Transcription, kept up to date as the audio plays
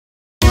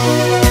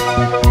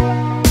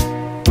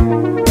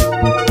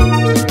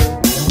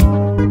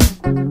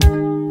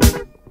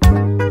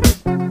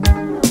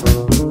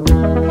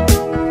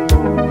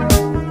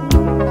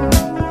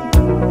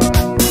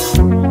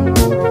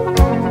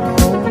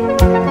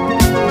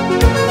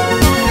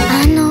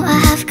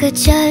a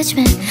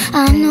judgment.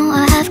 I know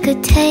I have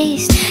good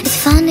taste. It's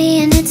funny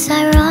and it's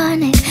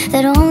ironic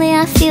that only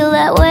I feel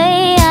that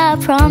way. I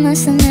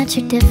promise them that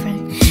you're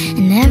different,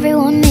 and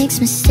everyone makes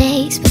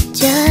mistakes, but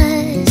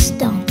just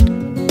don't.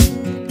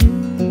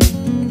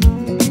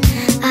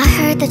 I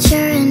heard that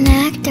you're an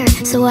actor,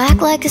 so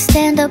act like a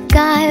stand-up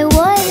guy.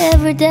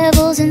 Whatever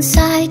devil's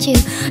inside you,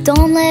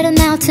 don't let him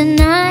out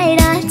tonight.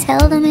 I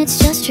tell them it's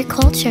just your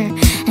culture,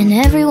 and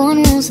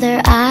everyone rolls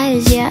their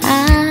eyes. Yeah,